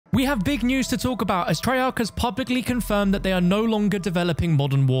We have big news to talk about as Treyarch has publicly confirmed that they are no longer developing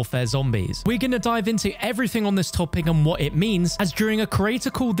Modern Warfare Zombies. We're going to dive into everything on this topic and what it means, as during a creator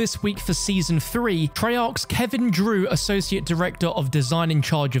call this week for Season 3, Treyarch's Kevin Drew, Associate Director of Design in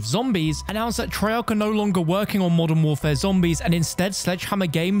charge of Zombies, announced that Treyarch are no longer working on Modern Warfare Zombies and instead Sledgehammer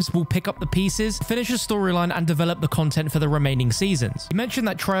Games will pick up the pieces, finish the storyline and develop the content for the remaining seasons. He mentioned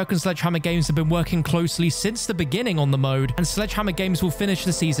that Treyarch and Sledgehammer Games have been working closely since the beginning on the mode, and Sledgehammer Games will finish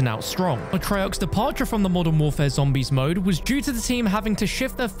the season out strong. But Treyarch's departure from the Modern Warfare Zombies mode was due to the team having to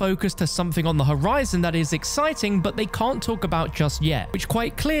shift their focus to something on the horizon that is exciting but they can't talk about just yet, which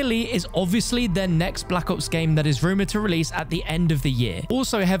quite clearly is obviously their next Black Ops game that is rumored to release at the end of the year.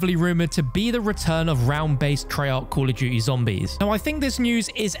 Also heavily rumored to be the return of round-based Treyarch Call of Duty Zombies. Now I think this news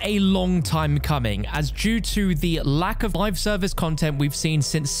is a long time coming, as due to the lack of live service content we've seen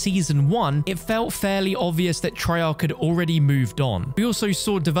since Season 1, it felt fairly obvious that Treyarch had already moved on. We also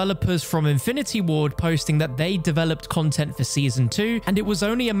saw developers from Infinity Ward posting that they developed content for Season 2, and it was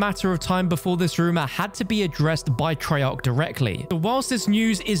only a matter of time before this rumor had to be addressed by Treyarch directly. So whilst this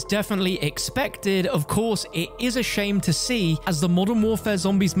news is definitely expected, of course it is a shame to see, as the Modern Warfare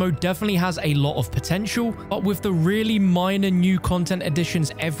Zombies mode definitely has a lot of potential, but with the really minor new content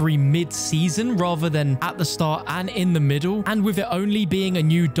additions every mid-season rather than at the start and in the middle, and with it only being a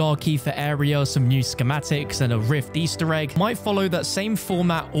new Dark Ether area, some new schematics and a Rift Easter egg, might follow that same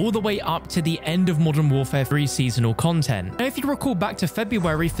format all the way up to the end of Modern Warfare 3 seasonal content. Now if you recall back to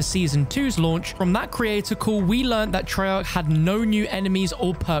February for Season 2's launch, from that creator call we learned that Treyarch had no new enemies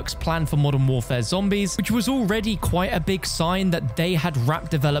or perks planned for Modern Warfare Zombies, which was already quite a big sign that they had wrapped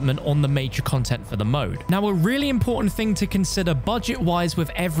development on the major content for the mode. Now a really important thing to consider budget-wise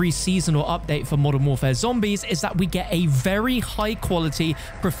with every seasonal update for Modern Warfare Zombies is that we get a very high quality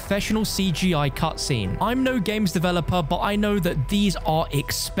professional CGI cutscene. I'm no games developer, but I know that these are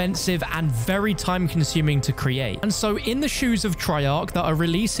expensive and very time consuming to create. And so in the shoes of Treyarch that are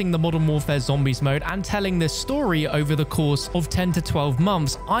releasing the Modern Warfare Zombies mode and telling this story over the course of 10 to 12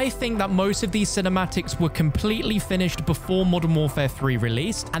 months, I think that most of these cinematics were completely finished before Modern Warfare 3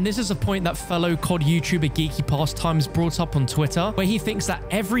 released. And this is a point that fellow COD YouTuber Geeky Pastimes brought up on Twitter, where he thinks that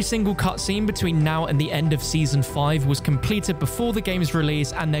every single cutscene between now and the end of Season 5 was completed before the game's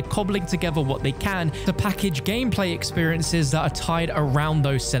release, and they're cobbling together what they can to package gameplay experiences that are tied around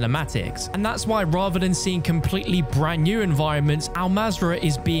those cinematics. And that's why rather than seeing completely brand new environments, Al Mazrah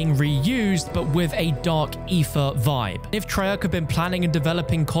is being reused but with a Dark Ether vibe. If Treyarch have been planning and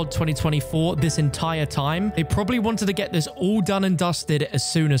developing COD 2024 this entire time, they probably wanted to get this all done and dusted as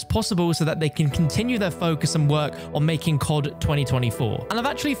soon as possible so that they can continue their focus and work on making COD 2024. And I've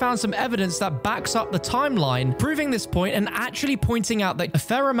actually found some evidence that backs up the timeline, proving this point and actually pointing out that a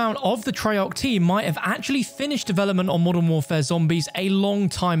fair amount of the Treyarch team might have actually finished development on Modern Warfare Zombies a long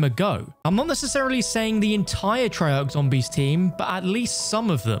time ago. I'm not necessarily saying the entire Treyarch Zombies team, but at least some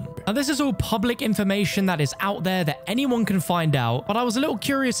of them. Now this is all public information that is out there that anyone can find out, but I was a little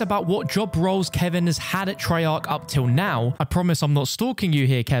curious about what job roles Kevin has had at Treyarch up till now. I promise I'm not stalking you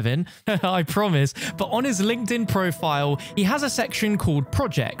here, Kevin. I promise. But on his LinkedIn profile, he has a section called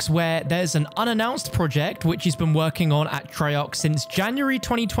Projects, where there's an unannounced project which he's been working on at Treyarch since January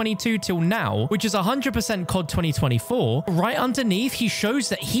 2022 till now, which is 100% COD 2024. Right underneath, he shows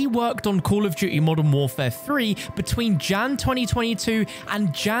that he worked on Call of Duty Modern Warfare 3 between Jan 2022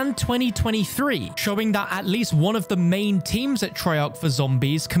 and Jan 2023, showing that at least one of the main teams at Treyarch for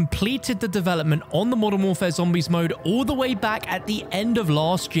Zombies completed the development on the Modern Warfare Zombies mode all the way back at the end of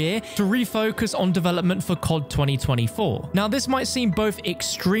last year to refocus on development for COD 2024. Now this might seem both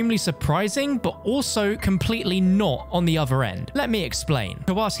extremely surprising but also completely not on the other end. Let me explain.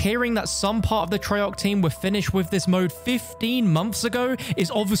 To us, hearing that some part of the Treyarch team were finished with this mode 15 months ago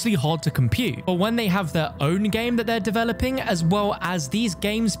is obviously hard to compute, but when they have their own game that they're developing, as well as these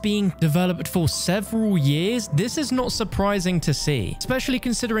games being developed for several years, this is not surprising to see, especially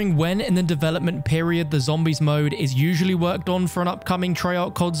considering when in the development period the Zombies mode is usually worked on for an upcoming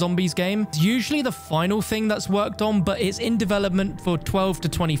Treyarch COD Zombies game. It's usually the final thing that's worked on, but it's in development for 12 to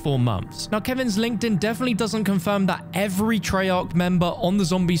 24 months. Now Kevin's LinkedIn definitely doesn't confirm that every Treyarch member on the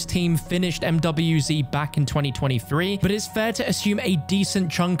Zombies team finished MWZ back in 2023, but it's fair to assume a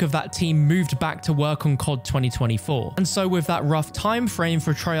decent chunk of that team moved back to work on COD 2024. And so with that rough time frame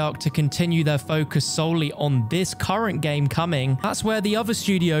for Treyarch to continue their focus solely on this current game coming, that's where the other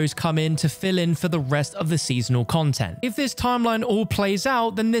studios come in to fill in for the rest of the seasonal content. If this timeline all plays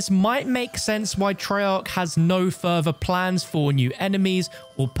out, then this might make sense why Treyarch has no further plans for new enemies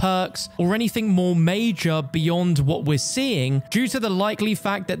or perks or anything more major beyond what we're seeing, due to the likely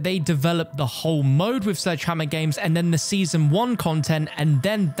fact that they developed the whole mode with Sledgehammer Games and then the Season 1 content content, and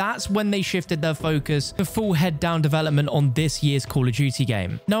then that's when they shifted their focus to full head down development on this year's Call of Duty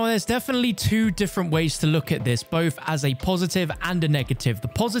game. Now, there's definitely two different ways to look at this, both as a positive and a negative. The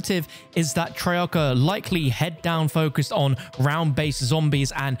positive is that Treyarch are likely head down focused on round-based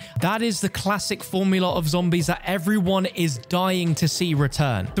zombies, and that is the classic formula of zombies that everyone is dying to see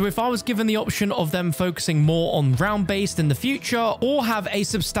return. So if I was given the option of them focusing more on round-based in the future, or have a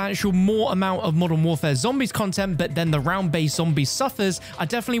substantial more amount of Modern Warfare Zombies content, but then the round-based zombies suffers, I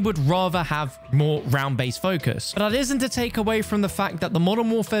definitely would rather have more round-based focus. But that isn't to take away from the fact that the Modern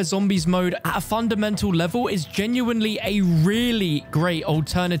Warfare Zombies mode at a fundamental level is genuinely a really great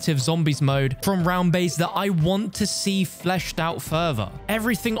alternative zombies mode from round-based that I want to see fleshed out further.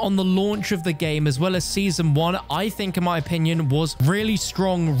 Everything on the launch of the game, as well as Season 1, I think, in my opinion, was really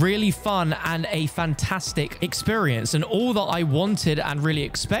strong, really fun, and a fantastic experience. And all that I wanted and really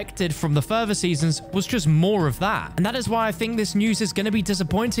expected from the further seasons was just more of that. And that is why I think this news is going to be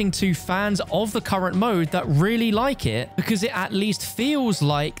disappointing to fans of the current mode that really like it, because it at least feels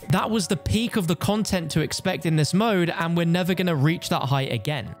like that was the peak of the content to expect in this mode, and we're never going to reach that height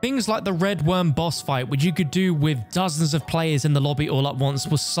again. Things like the Red Worm boss fight, which you could do with dozens of players in the lobby all at once,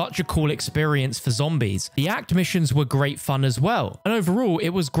 was such a cool experience for zombies. The act missions were great fun as well, and overall it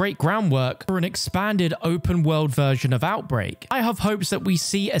was great groundwork for an expanded open world version of Outbreak. I have hopes that we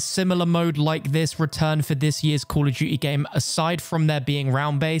see a similar mode like this return for this year's Call of Duty game, aside from there being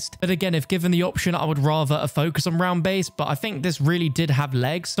round-based. But again, if given the option, I would rather a focus on round-based, but I think this really did have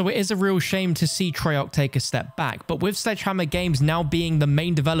legs, so it is a real shame to see Treyarch take a step back. But with Sledgehammer Games now being the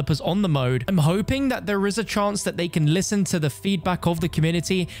main developers on the mode, I'm hoping that there is a chance that they can listen to the feedback of the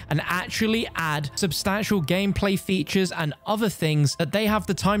community and actually add substantial gameplay features and other things that they have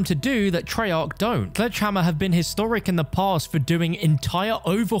the time to do that Treyarch don't. Sledgehammer have been historic in the past for doing entire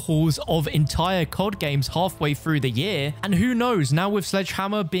overhauls of entire COD games halfway through the year, and who knows, now with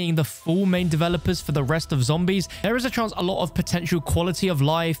Sledgehammer being the full main developers for the rest of Zombies, there is a chance a lot of potential quality of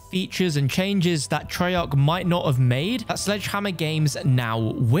life features and changes that Treyarch might not have made that Sledgehammer Games now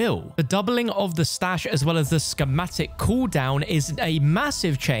will. The doubling of the stash as well as the schematic cooldown is a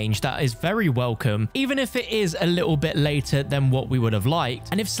massive change that is very welcome, even if it is a little bit later than what we would have liked.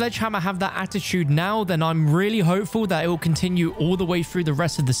 And if Sledgehammer have that attitude now, then I'm really hopeful that it will continue all the way through the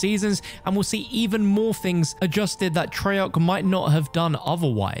rest of the seasons, and we'll see even more things adjusted that Treyarch might not have done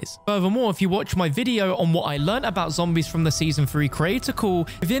otherwise. Furthermore, if you watch my video on what I learned about zombies from the Season 3 creator call,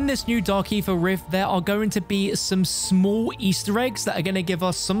 within this new Dark Ether Rift, there are going to be some small Easter eggs that are going to give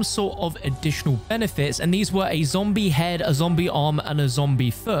us some sort of additional benefits, and these were a zombie head, a zombie arm, and a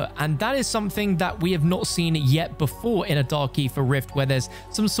zombie foot, and that is something that we have not seen yet before in a Dark Ether Rift, where there's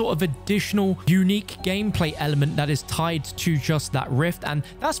some sort of additional unique gameplay element that is tied to just that rift, and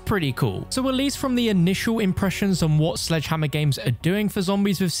that's pretty cool. So at least from the initial impressions on what Sledgehammer Games are doing for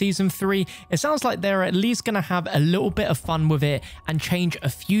zombies with Season 3, it sounds like they're at least going to have a little bit of fun with it and change a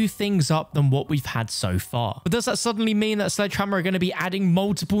few things up than what we've had so far. But does that suddenly mean that Sledgehammer are going to be adding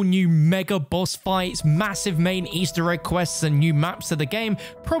multiple new mega boss fights, massive main Easter egg quests, and new maps to the game?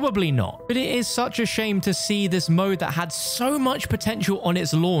 Probably not. But it is such a shame to see this mode that had so much potential on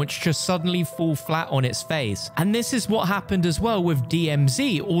its launch just suddenly fall flat on its face. And this is what happened as well with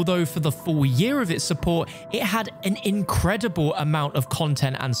DMZ, although for the full year of its support, it had an incredible amount of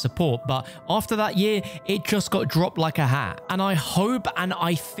content and support, but after that year, it just got dropped like a hat. And I hope and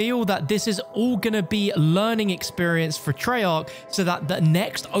I feel that this is all going to be a learning experience for Treyarch, so that the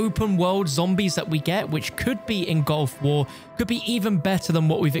next open world zombies that we get, which could be in Gulf War, could be even better than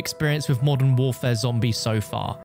what we've experienced with Modern Warfare Zombies so far.